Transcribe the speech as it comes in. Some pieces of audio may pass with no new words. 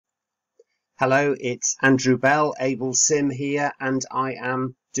Hello, it's Andrew Bell, AbleSim here, and I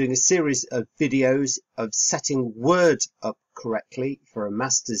am doing a series of videos of setting Word up correctly for a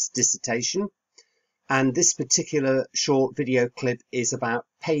master's dissertation. And this particular short video clip is about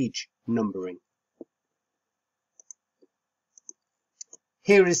page numbering.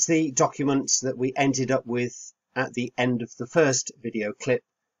 Here is the document that we ended up with at the end of the first video clip,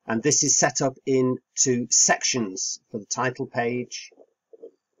 and this is set up into sections for the title page,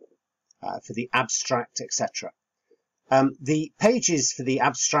 for the abstract, etc. The pages for the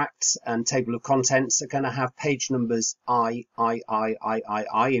abstract and table of contents are going to have page numbers I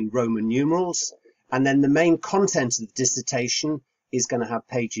in Roman numerals, and then the main content of the dissertation is going to have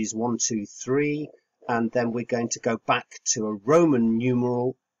pages 1, 2, 3, and then we're going to go back to a Roman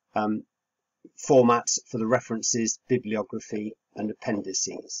numeral format for the references, bibliography, and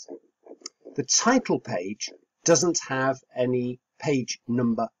appendices. The title page doesn't have any page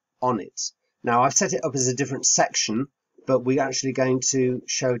number on it. Now I've set it up as a different section, but we're actually going to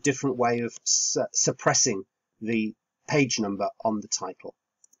show a different way of suppressing the page number on the title.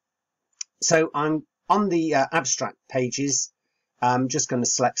 So I'm on the abstract pages. I'm just going to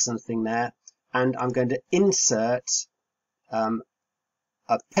select something there, and I'm going to insert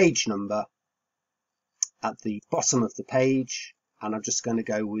a page number at the bottom of the page, and I'm just going to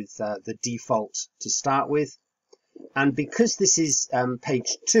go with the default to start with. And because this is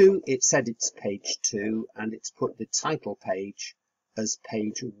page 2, it said it's page 2, and it's put the title page as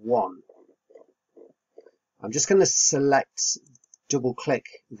page 1. I'm just going to select, double click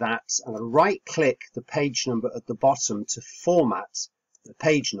that, and right click the page number at the bottom to format the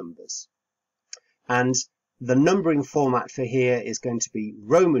page numbers. And the numbering format for here is going to be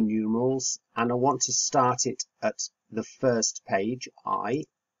Roman numerals, and I want to start it at the first page, I,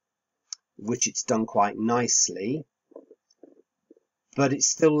 which it's done quite nicely, but it's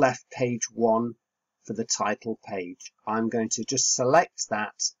still left page 1 for the title page. I'm going to just select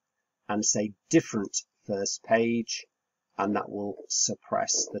that and say different first page, and that will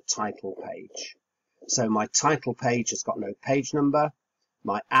suppress the title page. So my title page has got no page number.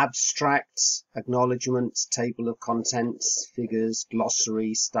 My abstracts, acknowledgements, table of contents, figures,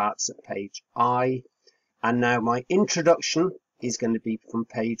 glossary starts at page I. And now my introduction is going to be from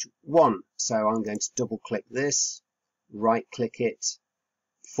page 1. So I'm going to double click this, right click it,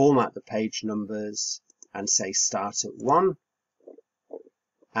 format the page numbers and say start at 1.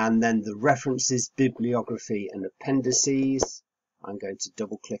 And then the references, bibliography and appendices, I'm going to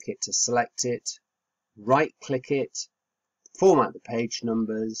double click it to select it, right click it, format the page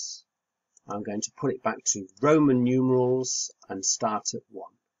numbers. I'm going to put it back to Roman numerals and start at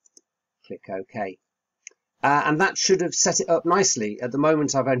 1. Click OK. And that should have set it up nicely. At the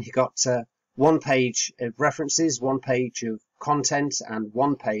moment I've only got 1 page of references, 1 page of content, and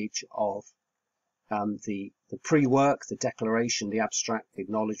 1 page of the pre-work, the declaration, the abstract, the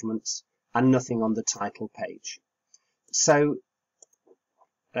acknowledgements, and nothing on the title page. So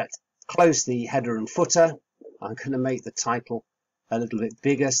let's close the header and footer. I'm going to make the title a little bit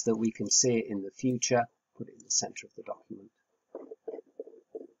bigger so that we can see it in the future. Put it in the center of the document.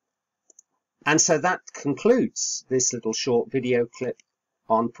 And so that concludes this little short video clip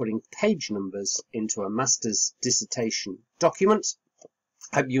on putting page numbers into a master's dissertation document.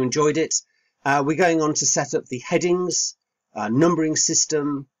 Hope you enjoyed it. We're going on to set up the headings, numbering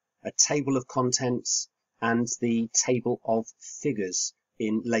system, a table of contents, and the table of figures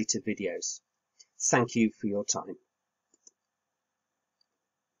in later videos. Thank you for your time.